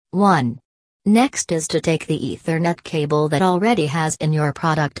1. Next is to take the Ethernet cable that already has in your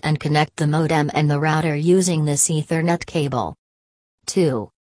product and connect the modem and the router using this Ethernet cable. 2.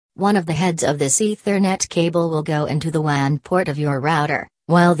 One of the heads of this Ethernet cable will go into the WAN port of your router,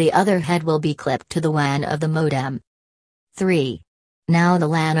 while the other head will be clipped to the WAN of the modem. 3. Now the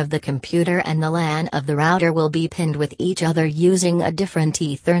LAN of the computer and the LAN of the router will be pinned with each other using a different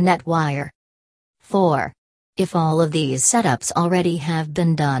Ethernet wire. 4. If all of these setups already have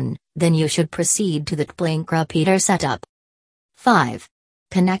been done, then you should proceed to the TP-Link repeater setup. 5.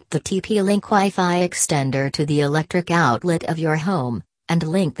 Connect the TP-Link Wi-Fi extender to the electric outlet of your home, and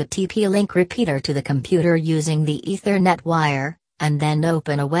link the TP-Link repeater to the computer using the Ethernet wire, and then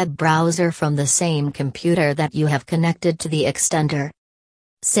open a web browser from the same computer that you have connected to the extender.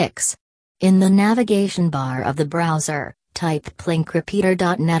 6. In the navigation bar of the browser, type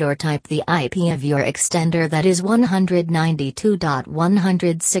tplinkrepeater.net or type the IP of your extender, that is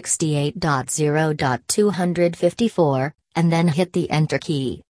 192.168.0.254, and then hit the Enter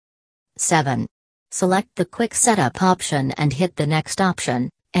key. 7. Select the Quick Setup option and hit the Next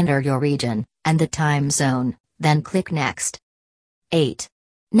option, enter your region, and the time zone, then click Next. 8.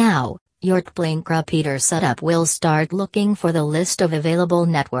 Now, your TP-Link repeater setup will start looking for the list of available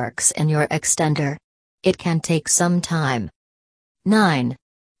networks in your extender. It can take some time. 9.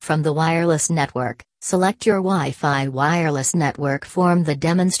 From the wireless network, select your Wi-Fi wireless network from the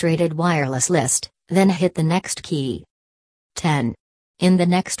demonstrated wireless list, then hit the Next key. 10. In the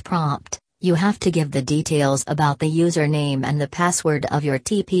next prompt, you have to give the details about the username and the password of your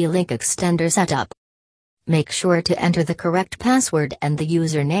TP-Link extender setup. Make sure to enter the correct password and the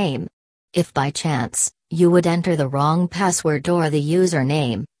username. If by chance, you would enter the wrong password or the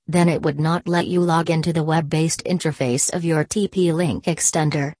username, then it would not let you log into the web-based interface of your TP-Link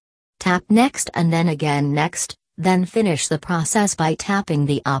extender. Tap Next and then again Next, then finish the process by tapping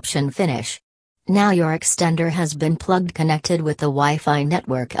the option Finish. Now your extender has been connected with the Wi-Fi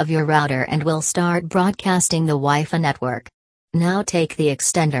network of your router and will start broadcasting the Wi-Fi network. Now take the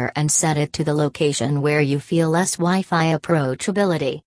extender and set it to the location where you feel less Wi-Fi approachability.